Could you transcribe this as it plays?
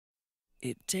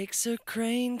It takes a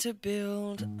crane to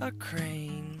build a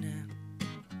crane.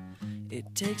 It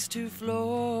takes 2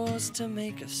 floors to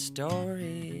make a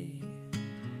story.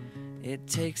 It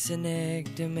takes an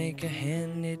egg to make a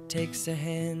hen. It takes a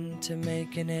hen to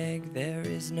make an egg. There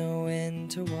is no end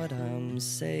to what I'm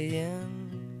saying.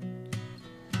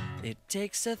 It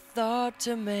takes a thought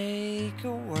to make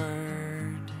a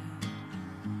word,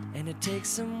 and it takes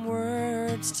some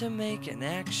words to make an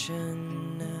action.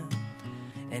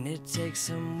 And it takes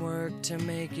some work to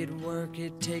make it work.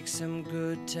 It takes some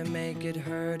good to make it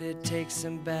hurt. It takes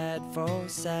some bad for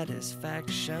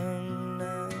satisfaction.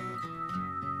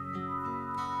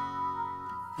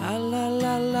 Ah, la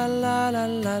la la la la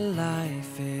la,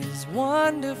 life is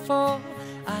wonderful.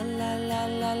 Ah, la la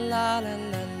la la la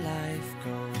la, life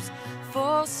goes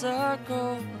full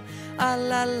circle. Ah,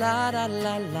 la la la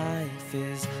la, life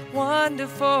is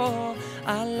wonderful.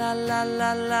 Ah, la la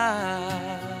la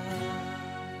la.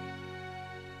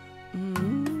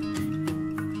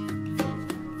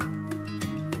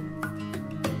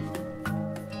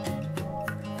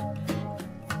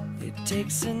 It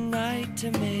takes a night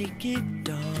to make it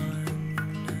dawn,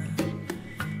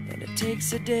 and it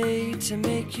takes a day to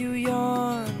make you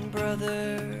yawn,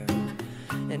 brother.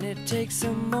 And it takes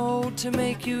some mold to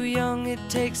make you young. It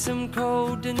takes some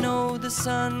cold to know the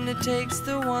sun. It takes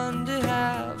the one to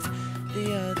have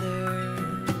the other.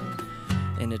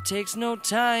 And it takes no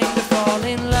time to fall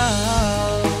in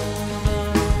love,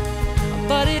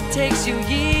 but it takes you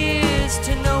years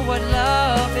to know what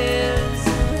love is.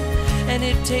 And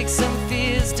it takes some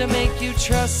fears to make you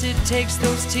trust. It takes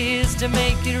those tears to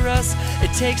make it rust.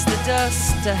 It takes the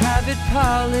dust to have it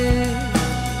polished,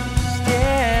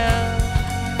 yeah.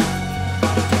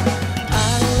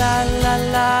 Ah, la la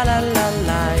la la la,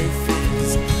 life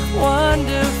is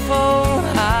wonderful.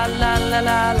 Ah, la la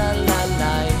la la la,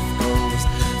 life goes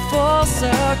full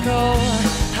circle.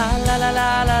 Ah, la la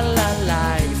la la la,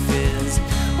 life is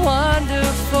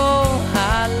wonderful.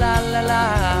 Ah, la la la.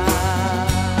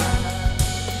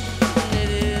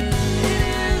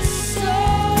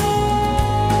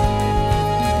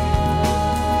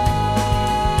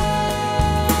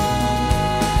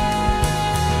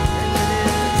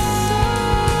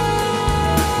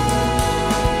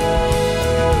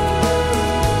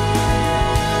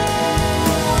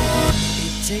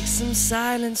 It takes some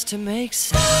silence to make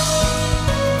sound,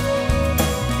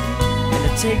 and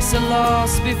it takes a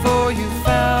loss before you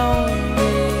found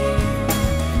me.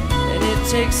 And it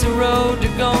takes a road to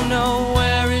go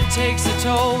nowhere. It takes a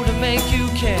toll to make you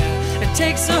care. It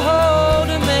takes a hole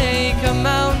to make a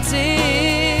mountain.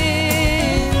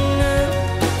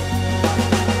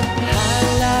 Ah,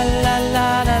 la la la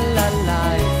la la,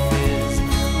 life is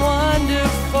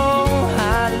wonderful.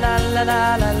 Ah, la la la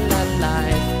la la,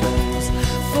 life goes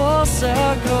full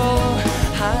circle.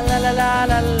 Ah, la la la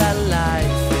la la,